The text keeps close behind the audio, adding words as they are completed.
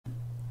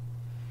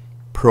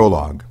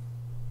Prologue.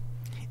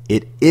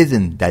 It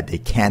isn't that they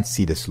can't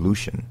see the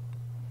solution.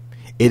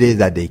 It is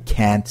that they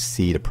can't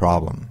see the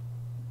problem.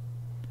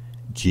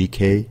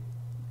 G.K.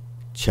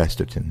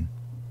 Chesterton.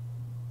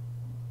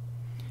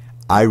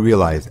 I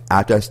realized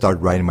after I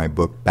started writing my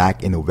book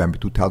back in November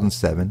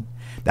 2007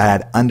 that I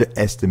had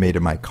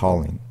underestimated my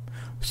calling.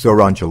 So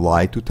around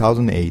July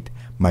 2008,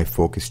 my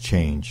focus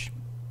changed.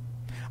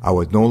 I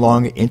was no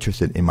longer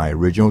interested in my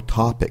original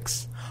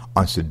topics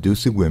on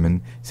seducing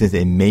women, since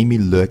they made me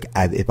look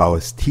as if I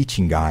was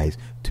teaching guys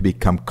to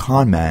become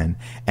con man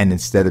and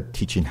instead of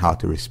teaching how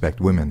to respect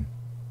women.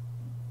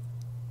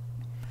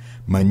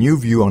 My new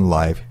view on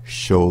life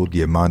showed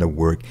the amount of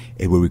work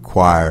it would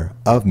require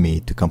of me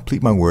to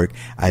complete my work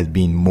as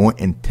being more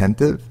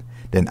intensive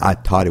than I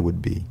thought it would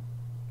be.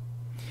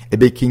 It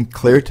became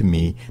clear to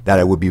me that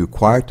I would be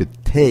required to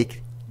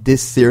take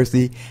this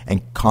seriously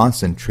and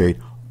concentrate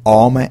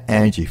all my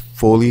energy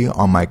fully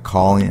on my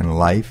calling in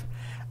life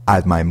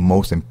as my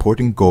most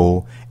important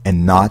goal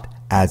and not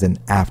as an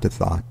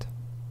afterthought.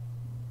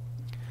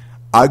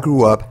 I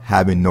grew up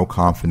having no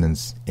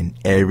confidence in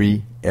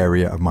every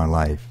area of my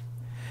life.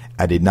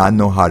 I did not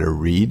know how to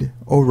read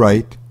or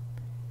write,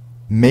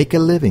 make a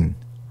living,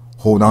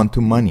 hold on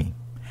to money,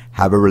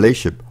 have a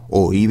relationship,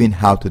 or even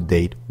how to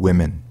date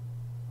women.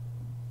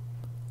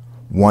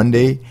 One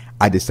day,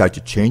 I decided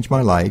to change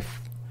my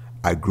life.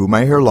 I grew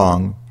my hair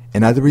long,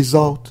 and as a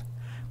result,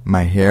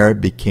 my hair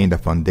became the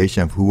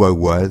foundation of who I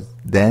was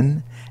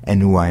then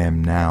and who I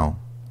am now.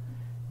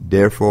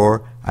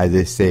 Therefore, as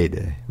they say,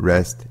 the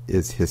rest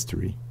is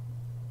history.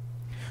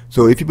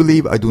 So if you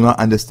believe I do not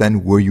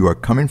understand where you are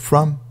coming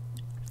from,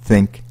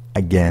 think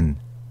again.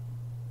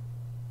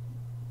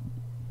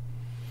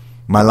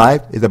 My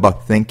life is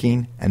about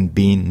thinking and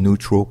being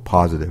neutral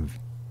positive.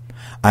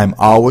 I am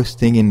always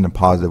thinking in a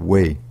positive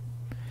way.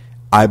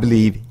 I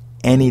believe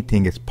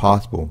anything is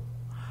possible.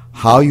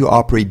 How you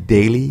operate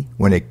daily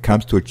when it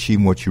comes to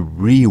achieving what you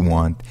really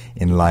want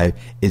in life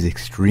is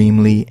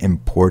extremely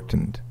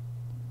important.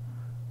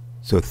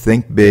 So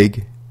think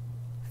big,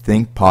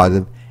 think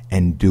positive,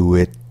 and do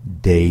it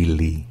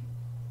daily.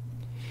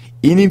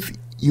 Even if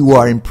you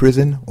are in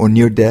prison or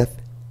near death,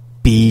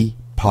 be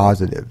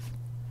positive.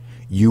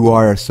 You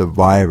are a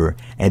survivor,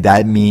 and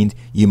that means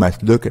you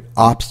must look at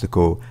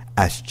obstacles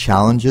as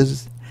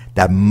challenges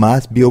that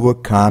must be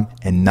overcome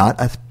and not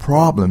as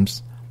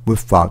problems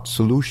without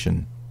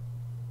solution.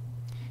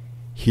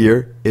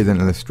 Here is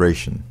an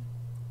illustration.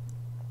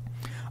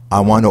 I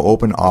want to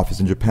open an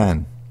office in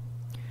Japan.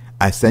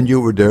 I send you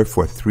over there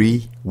for a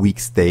 3-week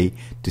stay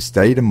to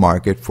study the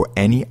market for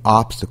any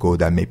obstacle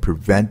that may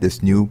prevent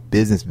this new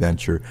business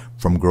venture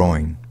from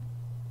growing.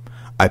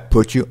 I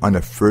put you on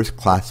a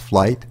first-class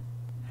flight,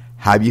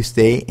 have you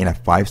stay in a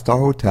 5-star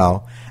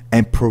hotel,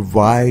 and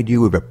provide you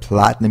with a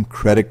platinum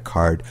credit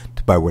card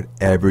to buy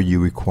whatever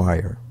you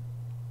require.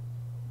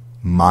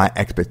 My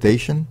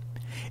expectation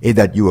is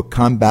that you will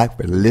come back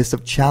with a list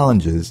of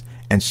challenges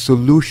and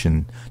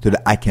solutions so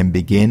that I can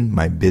begin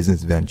my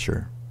business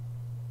venture.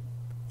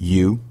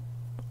 You,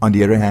 on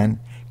the other hand,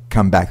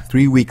 come back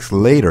 3 weeks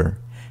later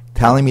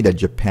telling me that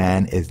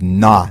Japan is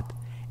not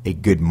a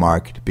good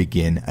market to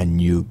begin a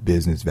new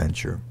business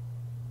venture.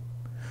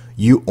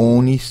 You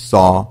only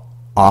saw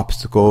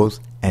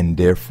obstacles and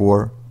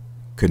therefore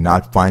could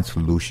not find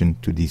solution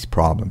to these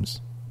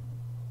problems.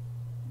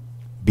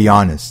 Be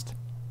honest.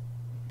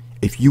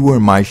 If you were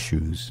in my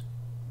shoes,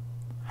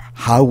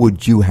 how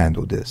would you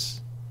handle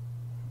this?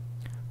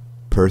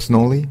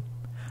 Personally,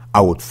 I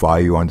would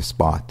fire you on the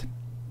spot.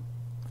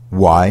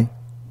 Why?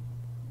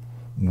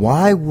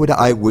 Why would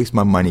I waste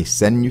my money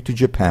sending you to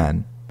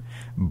Japan,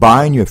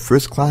 buying you a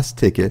first-class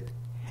ticket,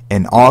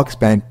 and all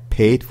expense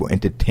paid for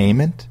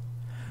entertainment,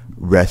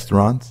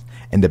 restaurants,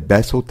 and the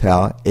best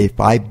hotel if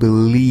I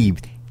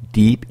believed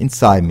deep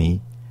inside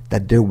me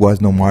that there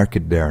was no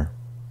market there?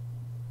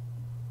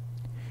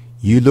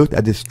 You looked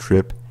at this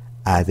trip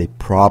as a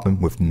problem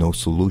with no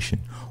solution,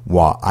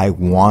 while I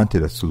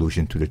wanted a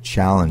solution to the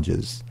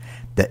challenges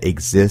that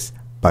exist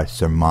but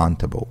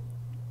surmountable.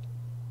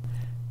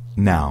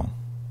 Now,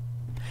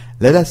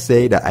 let us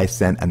say that I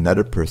send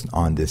another person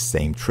on this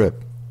same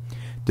trip.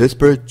 This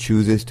person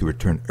chooses to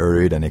return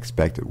earlier than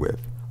expected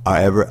with,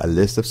 however, a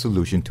list of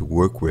solutions to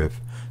work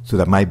with so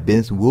that my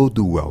business will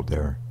do well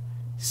there.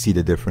 See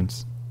the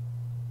difference?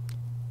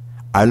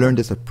 I learned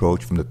this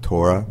approach from the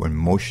Torah when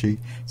Moshe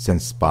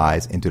sent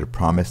spies into the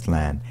promised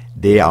land.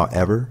 They,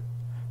 however,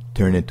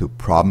 turned into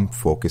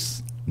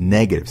problem-focused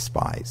negative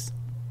spies.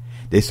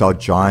 They saw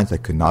giants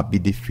that could not be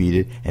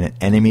defeated and an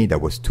enemy that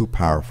was too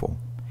powerful.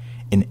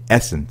 In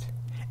essence,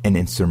 an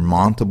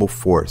insurmountable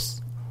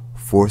force,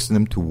 forcing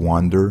them to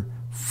wander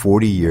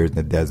 40 years in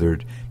the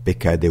desert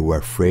because they were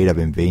afraid of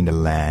invading the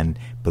land,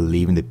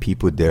 believing the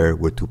people there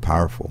were too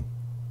powerful.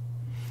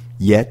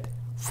 Yet,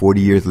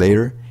 40 years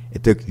later,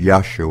 it took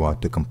Joshua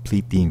to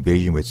complete the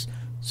invasion with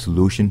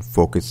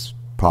solution-focused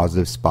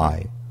positive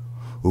spy,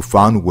 who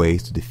found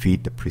ways to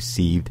defeat the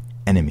perceived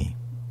enemy.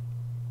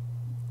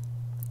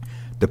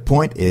 The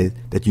point is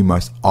that you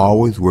must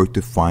always work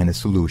to find a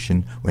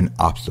solution when an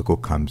obstacle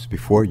comes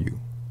before you.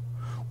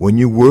 When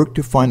you work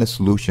to find a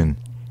solution,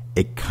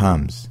 it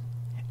comes.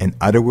 In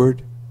other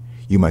words,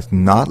 you must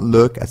not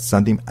look at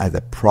something as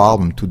a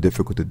problem too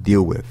difficult to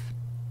deal with.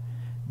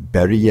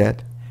 Better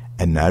yet,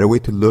 another way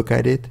to look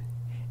at it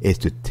is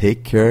to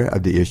take care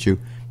of the issue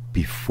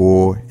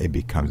before it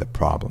becomes a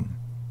problem.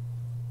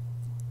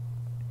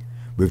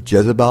 With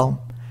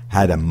Jezebel, I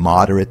had a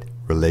moderate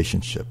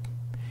relationship,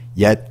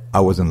 yet I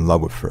was in love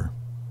with her.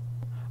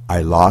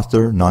 I lost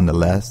her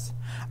nonetheless.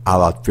 I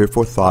allowed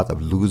fearful thought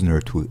of losing her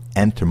to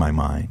enter my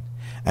mind,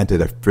 and to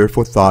the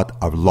fearful thought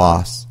of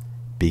loss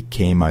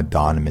became my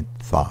dominant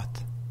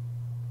thought.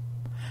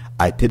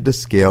 I tipped the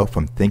scale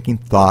from thinking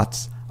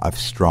thoughts of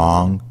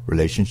strong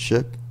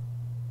relationship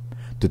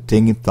to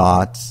thinking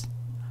thoughts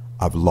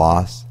of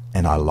loss,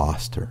 and I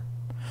lost her.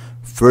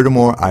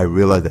 Furthermore, I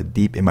realized that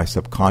deep in my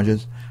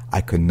subconscious, I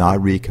could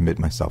not recommit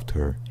myself to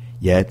her,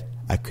 yet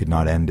I could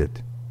not end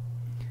it.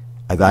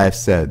 As I have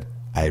said,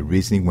 I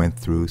recently went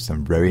through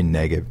some very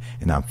negative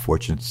and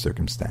unfortunate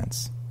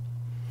circumstance.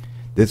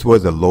 This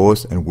was the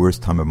lowest and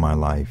worst time of my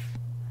life.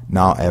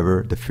 Now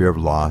ever, the fear of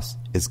loss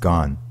is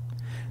gone.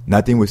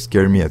 Nothing would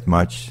scare me as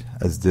much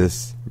as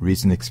this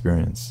recent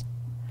experience.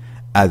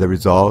 As a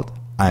result,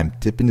 I am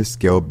tipping the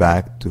scale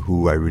back to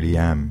who I really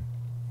am.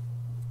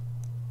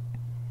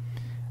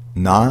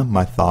 Now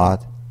my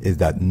thought is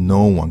that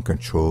no one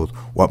controls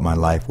what my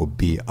life will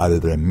be other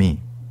than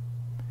me.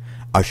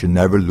 I should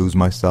never lose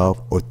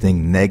myself or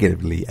think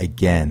negatively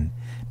again,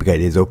 because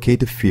it is okay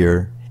to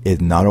fear. It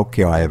is not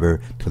okay,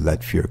 however, to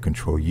let fear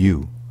control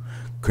you.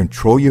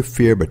 Control your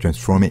fear by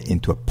transforming it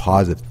into a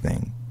positive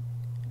thing.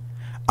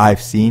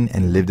 I've seen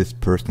and lived this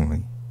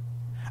personally.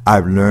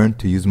 I've learned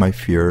to use my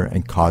fear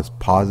and cause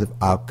positive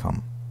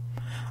outcome.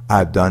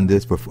 I've done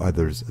this with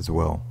others as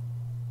well.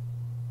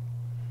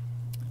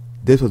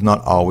 This was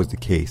not always the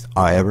case.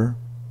 However,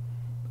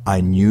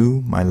 I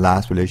knew my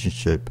last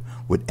relationship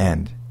would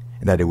end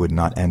and that it would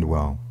not end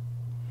well.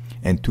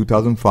 In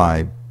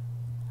 2005,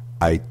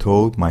 I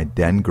told my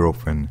then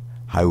girlfriend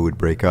how we would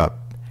break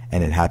up,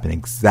 and it happened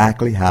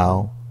exactly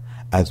how,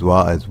 as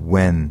well as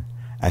when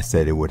I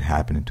said it would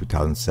happen in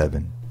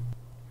 2007.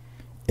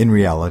 In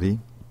reality,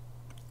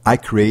 I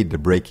created the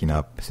breaking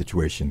up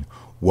situation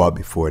well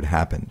before it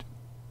happened.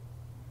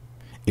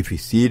 If you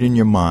see it in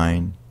your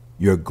mind,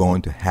 you're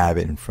going to have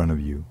it in front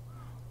of you,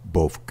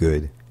 both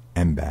good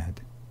and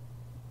bad.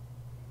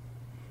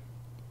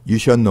 You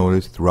shall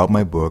notice throughout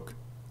my book,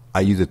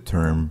 I use the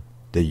term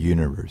the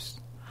universe.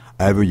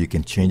 However, you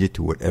can change it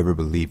to whatever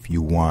belief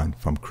you want,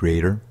 from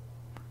Creator,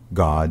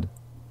 God,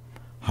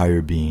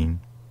 higher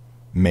being,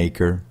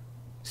 Maker,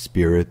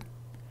 Spirit,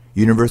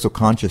 Universal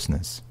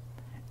Consciousness,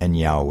 and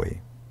Yahweh,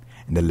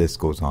 and the list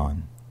goes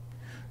on.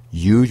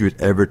 Use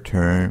whichever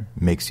term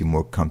makes you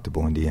more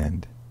comfortable in the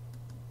end.